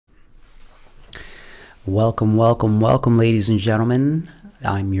Welcome, welcome, welcome, ladies and gentlemen.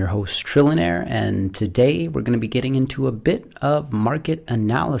 I'm your host, Trillionaire, and today we're going to be getting into a bit of market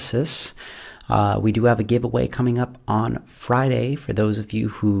analysis. We do have a giveaway coming up on Friday for those of you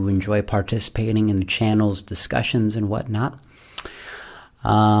who enjoy participating in the channel's discussions and whatnot.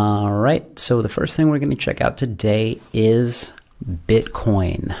 All right, so the first thing we're going to check out today is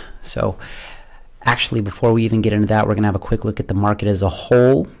Bitcoin. So actually, before we even get into that, we're going to have a quick look at the market as a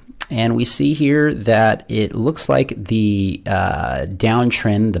whole. And we see here that it looks like the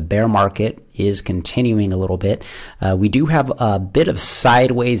downtrend, the bear market, is continuing a little bit. We do have a bit of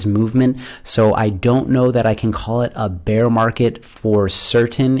sideways movement, so I don't know that I can call it a bear market for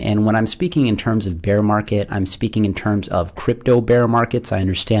certain. And when I'm speaking in terms of bear market, I'm speaking in terms of crypto bear markets. I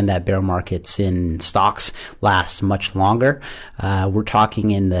understand that bear markets in stocks last much longer. We're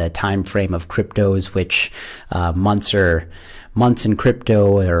talking in the time frame of cryptos, which months in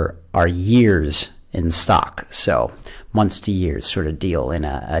crypto are years in stock. So months to years sort of deal, and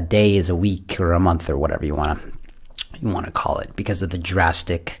a day is a week or a month or whatever you want to call it, because of the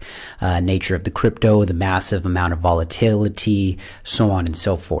drastic nature of the crypto, the massive amount of volatility, so on and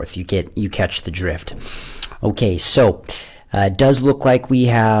so forth. You catch the drift. Okay, so it does look like we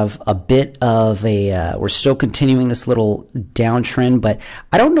have a bit of a, we're still continuing this little downtrend, but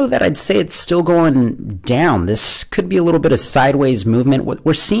I don't know that I'd say it's still going down. This could be a little bit of sideways movement. What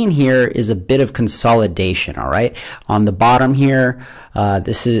we're seeing here is a bit of consolidation, all right? On the bottom here,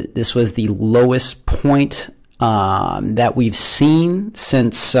 this was the lowest point that we've seen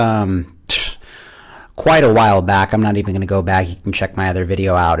since quite a while back. I'm not even going to go back. You can check my other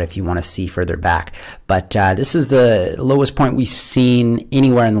video out if you want to see further back. But this is the lowest point we've seen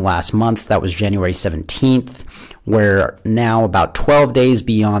anywhere in the last month. That was January 17th. We're now about 12 days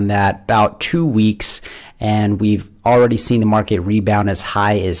beyond that, about 2 weeks, and we've already seen the market rebound as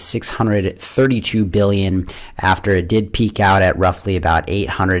high as 632 billion after it did peak out at roughly about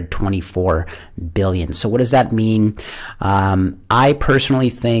 824 billion. So what does that mean? I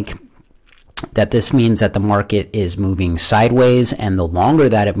personally think that this means that the market is moving sideways, and the longer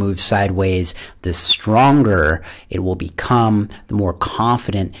that it moves sideways, the stronger it will become, the more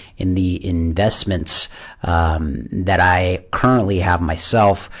confident in the investments that I currently have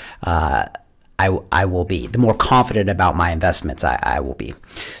myself. I will be. The more confident about my investments I will be.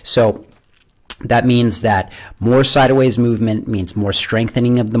 So that means that more sideways movement means more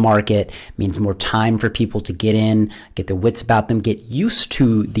strengthening of the market, means more time for people to get in, get their wits about them, get used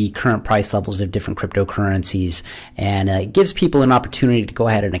to the current price levels of different cryptocurrencies, and it gives people an opportunity to go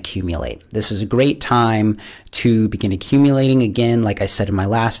ahead and accumulate. This is a great time to begin accumulating again. Like I said in my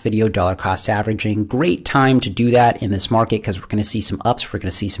last video, dollar cost averaging, great time to do that in this market, because we're going to see some ups, we're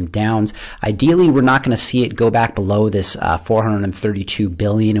going to see some downs. Ideally, we're not going to see it go back below this 432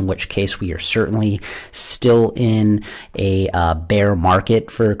 billion, in which case we are certainly still in a bear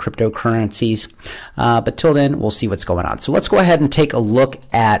market for cryptocurrencies. But till then, we'll see what's going on. So let's go ahead and take a look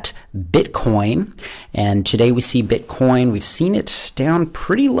at Bitcoin. And today we see Bitcoin, we've seen it down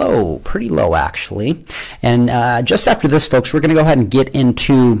pretty low actually. And just after this, folks, we're going to go ahead and get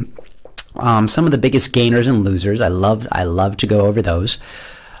into some of the biggest gainers and losers. I love to go over those.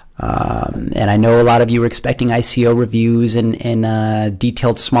 And I know a lot of you are expecting ICO reviews and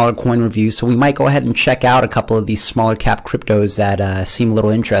detailed smaller coin reviews, so we might go ahead and check out a couple of these smaller cap cryptos that seem a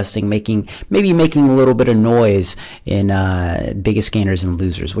little interesting, maybe making a little bit of noise in biggest gainers and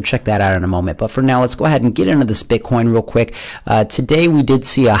losers. We'll check that out in a moment. But for now, let's go ahead and get into this Bitcoin real quick. Today we did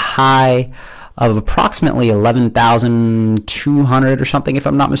see a high of approximately 11,200 or something, if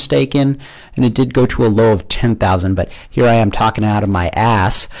I'm not mistaken, and it did go to a low of 10,000, but here I am talking out of my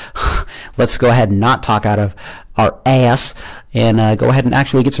ass. Let's go ahead and not talk out of our ass and go ahead and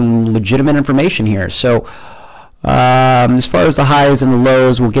actually get some legitimate information here. So as far as the highs and the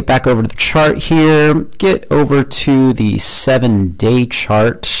lows, we'll get back over to the chart here, get over to the 7-day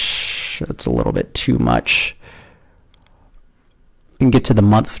chart. That's a little bit too much. And get to the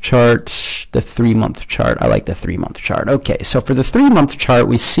month chart, the 3-month chart. I like the 3-month chart. Okay, so for the 3-month chart,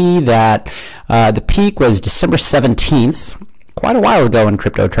 we see that the peak was December 17th, quite a while ago in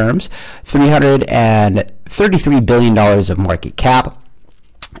crypto terms, $333 billion of market cap.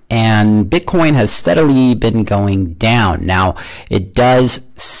 And Bitcoin has steadily been going down. Now, it does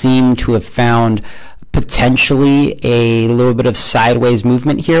seem to have found potentially a little bit of sideways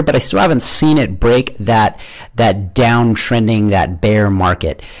movement here, but I still haven't seen it break that downtrending, that bear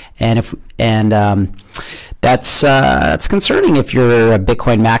market. And That's concerning if you're a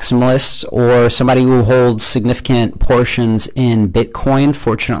Bitcoin maximalist or somebody who holds significant portions in Bitcoin.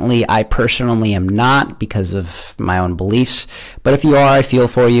 Fortunately, I personally am not because of my own beliefs. But if you are, I feel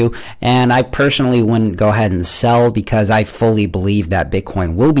for you. And I personally wouldn't go ahead and sell because I fully believe that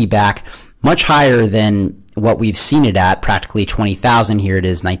Bitcoin will be back much higher than what we've seen it at, practically 20,000. Here it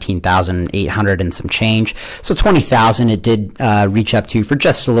is 19,800 and some change. So 20,000 it did reach up to for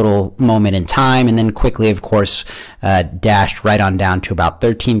just a little moment in time, and then quickly, of course, dashed right on down to about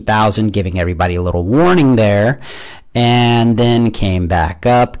 13,000, giving everybody a little warning there, and then came back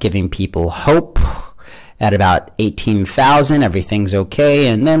up, giving people hope at about 18,000. Everything's okay,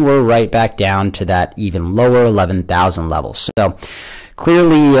 and then we're right back down to that even lower 11,000 level. So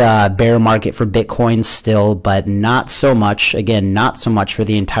clearly bear market for Bitcoin still, but not so much. Again, not so much for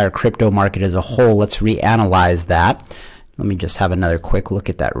the entire crypto market as a whole. Let's reanalyze that. Let me just have another quick look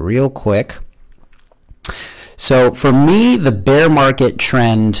at that real quick. So for me, the bear market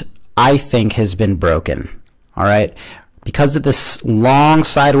trend, I think, has been broken. All right. Because of this long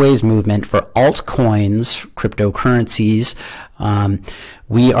sideways movement for altcoins, cryptocurrencies,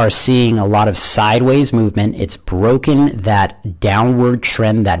 we are seeing a lot of sideways movement. It's broken that downward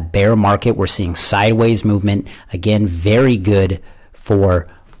trend, that bear market. We're seeing sideways movement. Again, very good for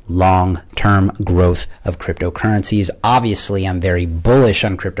long-term growth of cryptocurrencies. Obviously, I'm very bullish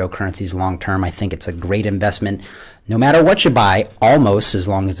on cryptocurrencies long-term. I think it's a great investment no matter what you buy, almost, as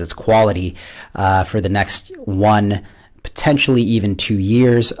long as it's quality, for the next potentially even 2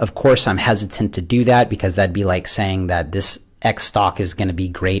 years. Of course, I'm hesitant to do that because that'd be like saying that this X stock is going to be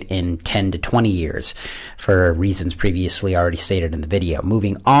great in 10 to 20 years for reasons previously already stated in the video.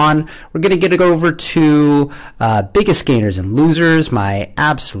 Moving on, we're going to get over to biggest gainers and losers, my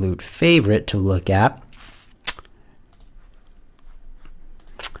absolute favorite to look at.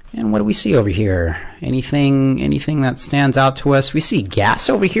 And what do we see over here? Anything that stands out to us? We see gas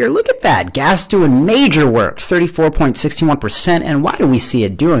over here. Look at that. Gas doing major work, 34.61%. And why do we see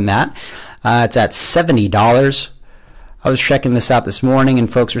it doing that? It's at $70. I was checking this out this morning, and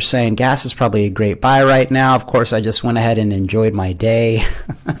folks were saying gas is probably a great buy right now. Of course, I just went ahead and enjoyed my day.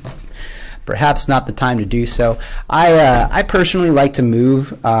 Perhaps not the time to do so. I personally like to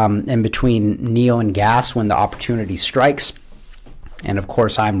move in between NEO and gas when the opportunity strikes. And of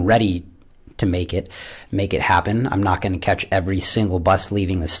course, I'm ready to make it happen. I'm not going to catch every single bus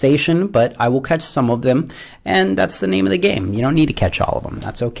leaving the station, but I will catch some of them, and that's the name of the game. You don't need to catch all of them.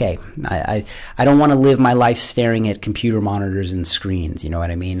 That's okay. I don't want to live my life staring at computer monitors and screens. You know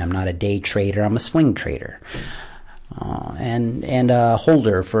what I mean? I'm not a day trader. I'm a swing trader. And a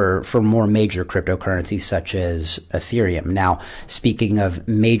holder for more major cryptocurrencies such as Ethereum. Now, speaking of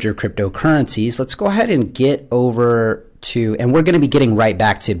major cryptocurrencies, let's go ahead and get over to, and we're going to be getting right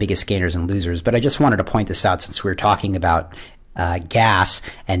back to biggest gainers and losers, but I just wanted to point this out since we were talking about gas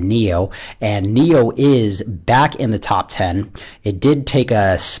and NEO, and NEO is back in the top 10. It did take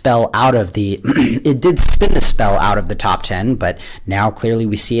a spell out of the it did spin a spell out of the top 10, but now clearly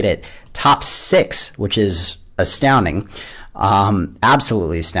we see it at top 6, which is astounding.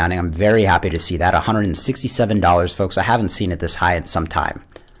 Absolutely astounding. I'm very happy to see that. $167, folks. I haven't seen it this high in some time.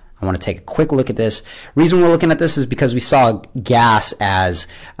 I want to take a quick look at this. Reason we're looking at this is because we saw gas as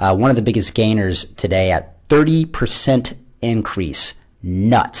one of the biggest gainers today at 30% increase.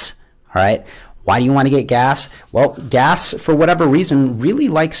 Nuts. All right. Why do you want to get gas? Well, gas, for whatever reason, really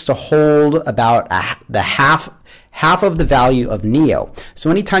likes to hold about the half of the value of NEO.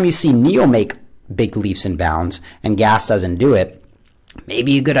 So anytime you see NEO make big leaps and bounds and gas doesn't do it,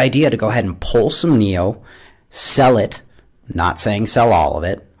 maybe a good idea to go ahead and pull some NEO, sell it. Not saying sell all of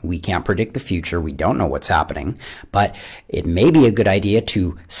it. We can't predict the future. We don't know what's happening, but it may be a good idea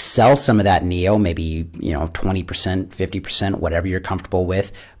to sell some of that NEO, maybe, 20%, 50%, whatever you're comfortable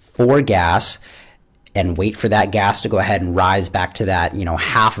with, for gas, and wait for that gas to go ahead and rise back to that,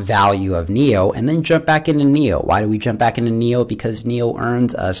 half value of NEO, and then jump back into NEO. Why do we jump back into NEO? Because NEO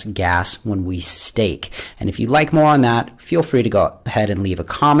earns us gas when we stake. And if you'd like more on that, feel free to go ahead and leave a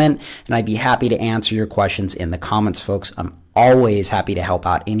comment, and I'd be happy to answer your questions in the comments, folks. I'm always happy to help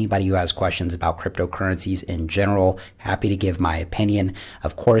out anybody who has questions about cryptocurrencies in general. Happy to give my opinion.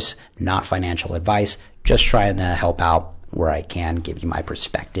 Of course, not financial advice, just trying to help out where I can, give you my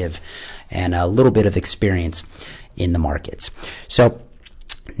perspective and a little bit of experience in the markets. So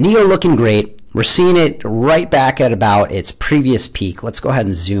NEO looking great. We're seeing it right back at about its previous peak. Let's go ahead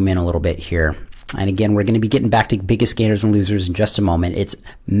and zoom in a little bit here. And again, we're going to be getting back to biggest gainers and losers in just a moment. Its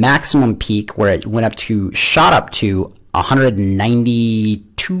maximum peak where it shot up to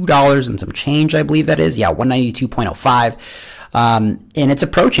 $192 and some change, I believe that is. Yeah, 192.05. And it's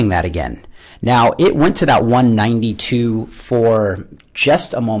approaching that again. Now, it went to that 192 for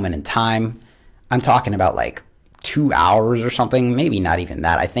just a moment in time. I'm talking about like 2 hours or something, maybe not even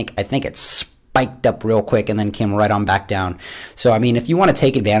that. I think it spiked up real quick and then came right on back down. So, I mean, if you want to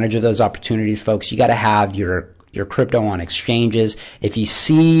take advantage of those opportunities, folks, you got to have your crypto on exchanges. If you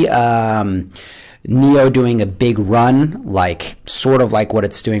see NEO doing a big run, like sort of like what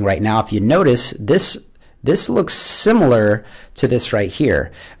it's doing right now, if you notice, this looks similar to this right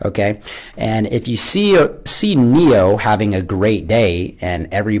here, okay? And if you see NEO having a great day and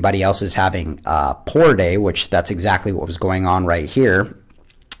everybody else is having a poor day, which that's exactly what was going on right here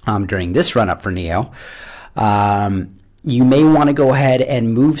during this run up for NEO, you may want to go ahead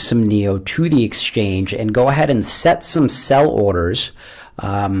and move some NEO to the exchange and go ahead and set some sell orders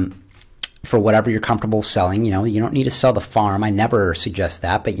for whatever you're comfortable selling. You know, you don't need to sell the farm. I never suggest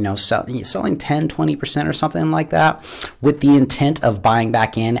that, but you know, selling 10, 20% or something like that with the intent of buying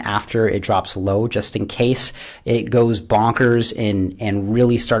back in after it drops low, just in case it goes bonkers and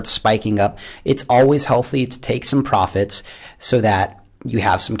really starts spiking up. It's always healthy to take some profits so that you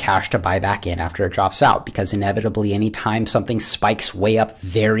have some cash to buy back in after it drops out, because inevitably anytime something spikes way up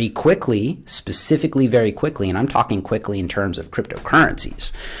very quickly, specifically very quickly, and I'm talking quickly in terms of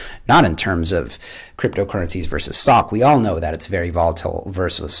cryptocurrencies, not in terms of cryptocurrencies versus stock. We all know that it's very volatile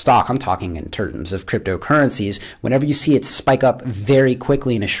versus stock. I'm talking in terms of cryptocurrencies. Whenever you see it spike up very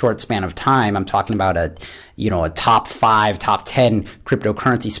quickly in a short span of time, I'm talking about a top 5, top 10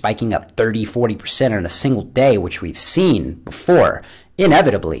 cryptocurrency spiking up 30, 40% in a single day, which we've seen before.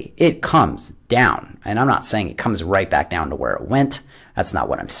 Inevitably, it comes down. And I'm not saying it comes right back down to where it went. That's not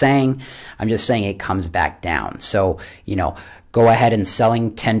what I'm saying. I'm just saying it comes back down. So, you know, go ahead and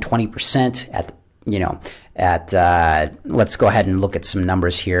selling 10, 20% let's go ahead and look at some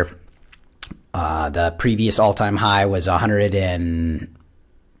numbers here. The previous all-time high was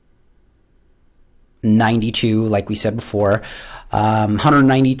 192, like we said before,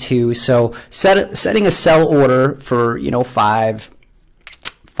 192. So setting a sell order for,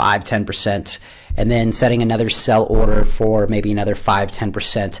 5-10%, and then setting another sell order for maybe another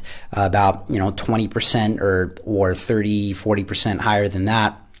 5-10%, about 20% or 30-40% higher than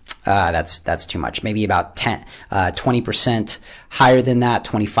that. That's too much. Maybe about 20% higher than that,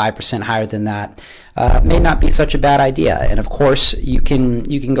 25% higher than that may not be such a bad idea. And of course, you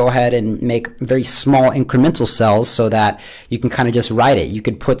can go ahead and make very small incremental sells so that you can kind of just ride it. You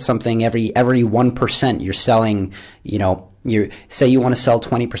could put something every 1% you're selling, you say you want to sell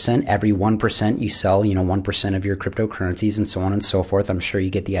 20%, every 1% you sell, 1% of your cryptocurrencies, and so on and so forth. I'm sure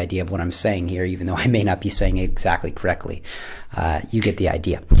you get the idea of what I'm saying here, even though I may not be saying it exactly correctly. You get the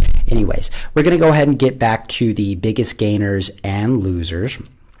idea. Anyways, we're going to go ahead and get back to the biggest gainers and losers.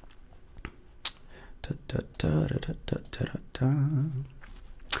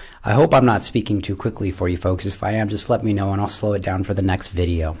 I hope I'm not speaking too quickly for you folks. If I am, just let me know and I'll slow it down for the next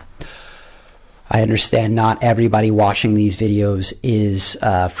video. I understand not everybody watching these videos is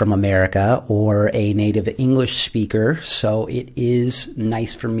from America or a native English speaker, so it is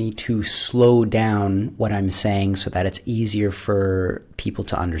nice for me to slow down what I'm saying so that it's easier for people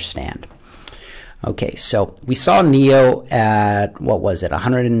to understand. Okay, so we saw NEO at, what was it,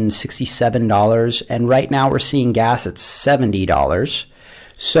 $167, and right now we're seeing gas at $70.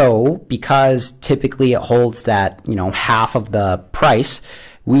 So because typically it holds that, half of the price,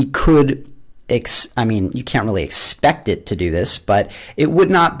 we could, I mean, you can't really expect it to do this, but it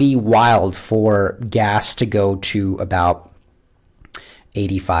would not be wild for gas to go to about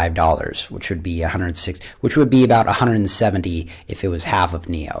 $85, which would be $106, which would be about $170 if it was half of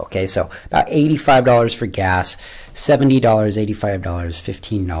NEO. Okay, so about $85 for gas, $70, $85,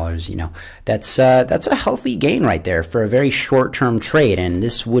 $15. That's a healthy gain right there for a very short-term trade, and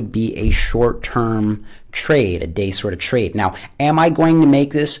this would be a short-term trade, a day sort of trade. Now, am I going to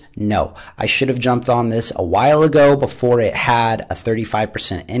make this? No. I should have jumped on this a while ago before it had a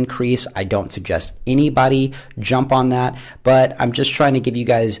 35% increase. I don't suggest anybody jump on that, but I'm just trying to give you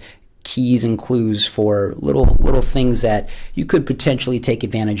guys keys and clues for little things that you could potentially take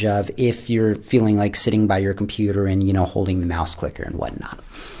advantage of if you're feeling like sitting by your computer and, holding the mouse clicker and whatnot.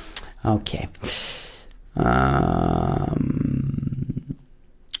 Okay.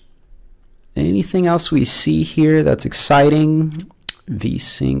 Anything else we see here that's exciting?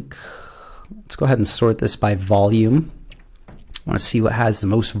 VSync. Let's go ahead and sort this by volume. I want to see what has the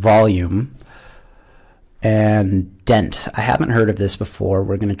most volume. And Dent. I haven't heard of this before.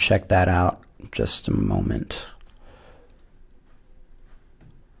 We're going to check that out in just a moment.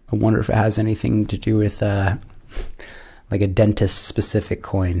 I wonder if it has anything to do with like a dentist specific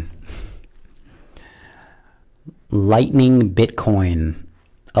coin. Lightning Bitcoin.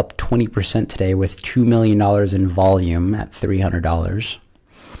 up 20% today with $2 million in volume at $300.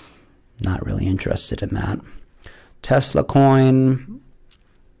 Not really interested in that. Tesla coin.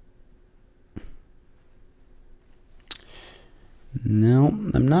 No,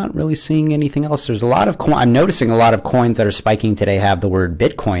 I'm not really seeing anything else. There's a lot of I'm noticing a lot of coins that are spiking today have the word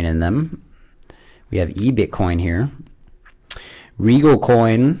Bitcoin in them. We have eBitcoin here. Regal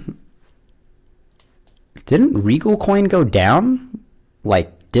coin. Didn't Regal coin go down?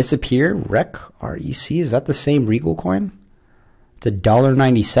 Like disappear? REC, REC, is that the same Regal coin? It's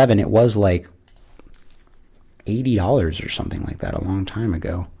 $1.97. It was like $80 or something like that a long time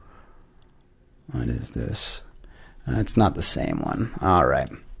ago. What is this? It's not the same one. All right.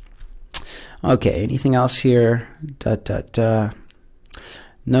 Okay, anything else here? No,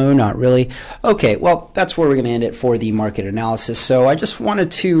 not really. Okay, well, that's where we're going to end it for the market analysis. So I just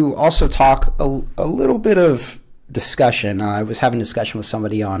wanted to also talk a little bit of discussion. I was having a discussion with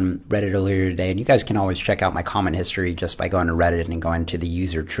somebody on Reddit earlier today, and you guys can always check out my comment history just by going to Reddit and going to the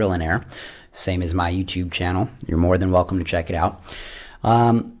user Trillionaire, same as my YouTube channel. You're more than welcome to check it out.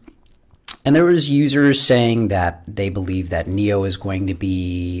 And there was users saying that they believe that NEO is going to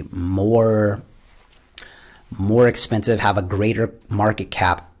be more expensive, have a greater market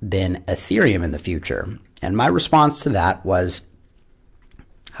cap than Ethereum in the future. And my response to that was,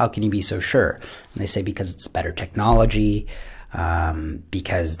 how can you be so sure? And they say because it's better technology,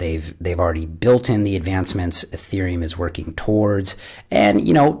 because they've already built in the advancements Ethereum is working towards. And,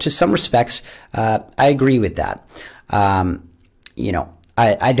 you know, to some respects, I agree with that. You know,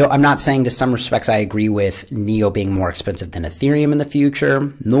 I'm not saying to some respects I agree with NEO being more expensive than Ethereum in the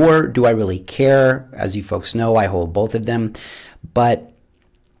future, nor do I really care. As you folks know, I hold both of them. But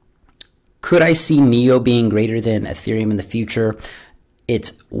could I see NEO being greater than Ethereum in the future?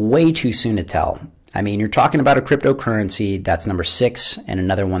 It's way too soon to tell. I mean, you're talking about a cryptocurrency that's number 6 and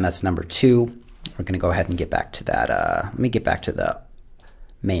another one that's number 2. We're going to go ahead and get back to that. Let me get back to the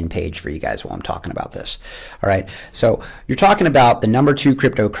main page for you guys while I'm talking about this. All right, so you're talking about the number 2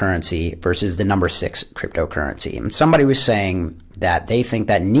 cryptocurrency versus the number 6 cryptocurrency. And somebody was saying that they think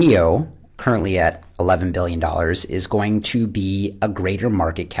that NEO, currently at $11 billion, is going to be a greater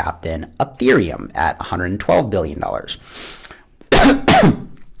market cap than Ethereum at $112 billion.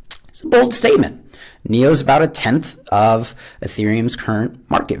 It's a bold statement. NEO is about 1/10 of Ethereum's current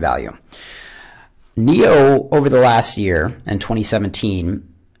market value. NEO over the last year in 2017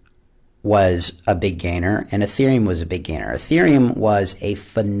 was a big gainer, and Ethereum was a big gainer. Ethereum was a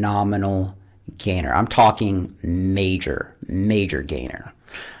phenomenal gainer. I'm talking major gainer.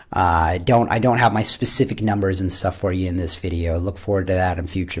 I don't have my specific numbers and stuff for you in this video. Look forward to that in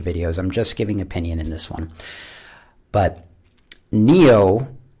future videos. I'm just giving opinion in this one. But NEO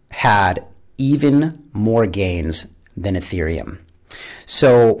had even more gains than Ethereum.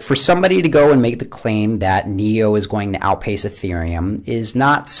 So for somebody to go and make the claim that NEO is going to outpace Ethereum is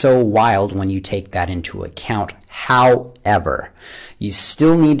not so wild when you take that into account. However, you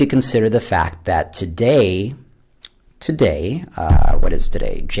still need to consider the fact that today, what is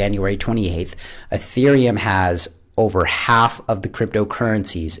today? January 28th, Ethereum has over half of the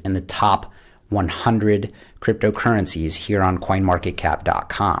cryptocurrencies in the top 100 cryptocurrencies here on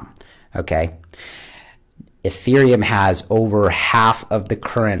CoinMarketCap.com. Okay. Ethereum has over half of the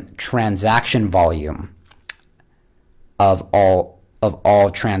current transaction volume of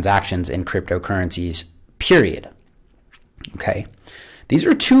all transactions in cryptocurrencies, period. Okay. These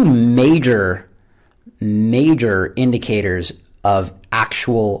are two major indicators of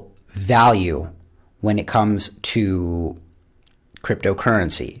actual value when it comes to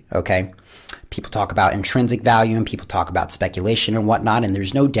cryptocurrency. Okay. People talk about intrinsic value and people talk about speculation and whatnot. And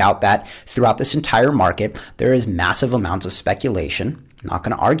there's no doubt that throughout this entire market, there is massive amounts of speculation. I'm not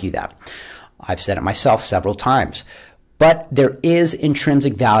going to argue that. I've said it myself several times. But there is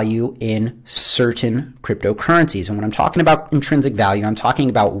intrinsic value in certain cryptocurrencies. And when I'm talking about intrinsic value, I'm talking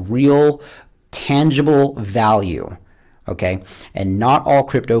about real, tangible value. Okay. And not all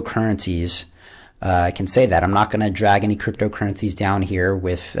cryptocurrencies, I can say that. I'm not going to drag any cryptocurrencies down here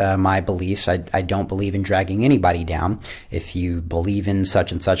with my beliefs. I don't believe in dragging anybody down. If you believe in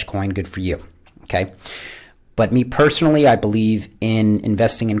such and such coin, good for you. Okay. But me personally, I believe in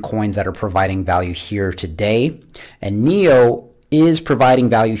investing in coins that are providing value here today. And NEO is providing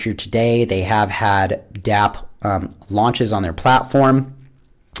value here today. They have had DApp launches on their platform.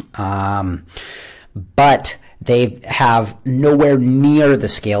 But they have nowhere near the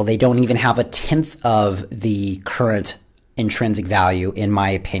scale. They don't even have 1/10 of the current intrinsic value, in my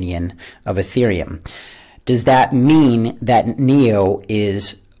opinion, of Ethereum. Does that mean that NEO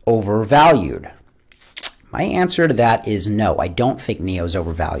is overvalued? My answer to that is no. I don't think NEO is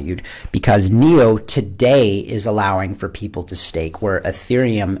overvalued because NEO today is allowing for people to stake, where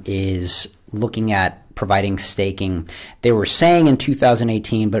Ethereum is looking at providing staking. They were saying in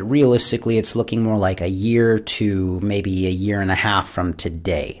 2018, but realistically it's looking more like a year to maybe a year and a half from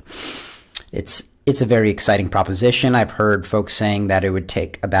today. It's a very exciting proposition. I've heard folks saying that it would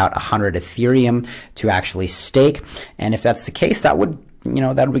take about 100 Ethereum to actually stake, and if that's the case, that would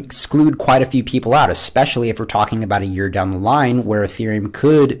exclude quite a few people out, especially if we're talking about a year down the line where Ethereum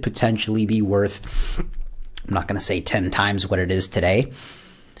could potentially be worth, I'm not going to say 10 times what it is today,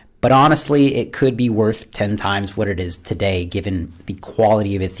 but honestly, it could be worth 10 times what it is today, given the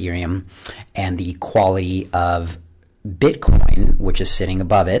quality of Ethereum and the quality of Bitcoin, which is sitting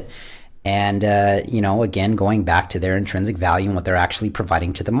above it. And, again, going back to their intrinsic value and what they're actually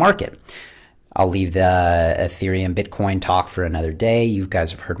providing to the market. I'll leave the Ethereum Bitcoin talk for another day. You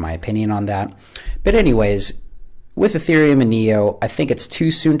guys have heard my opinion on that. But anyways, with Ethereum and NEO, I think it's too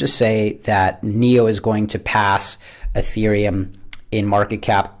soon to say that NEO is going to pass Ethereum in market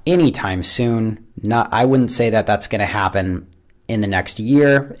cap anytime soon. I wouldn't say that that's going to happen in the next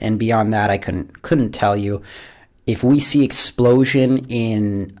year, and beyond that, I couldn't tell you. If we see explosion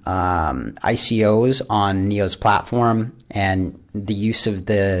in ICOs on NEO's platform and the use of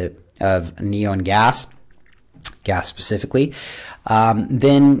NEO and gas specifically,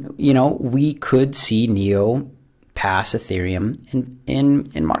 then we could see NEO pass Ethereum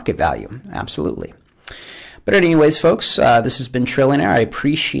in market value. Absolutely. But anyways, folks, this has been Trillionaire. I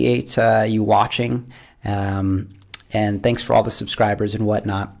appreciate you watching, and thanks for all the subscribers and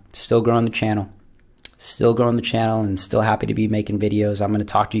whatnot. Still growing the channel. And still happy to be making videos. I'm going to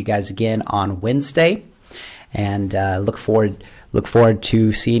talk to you guys again on Wednesday, and look forward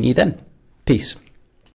to seeing you then. Peace.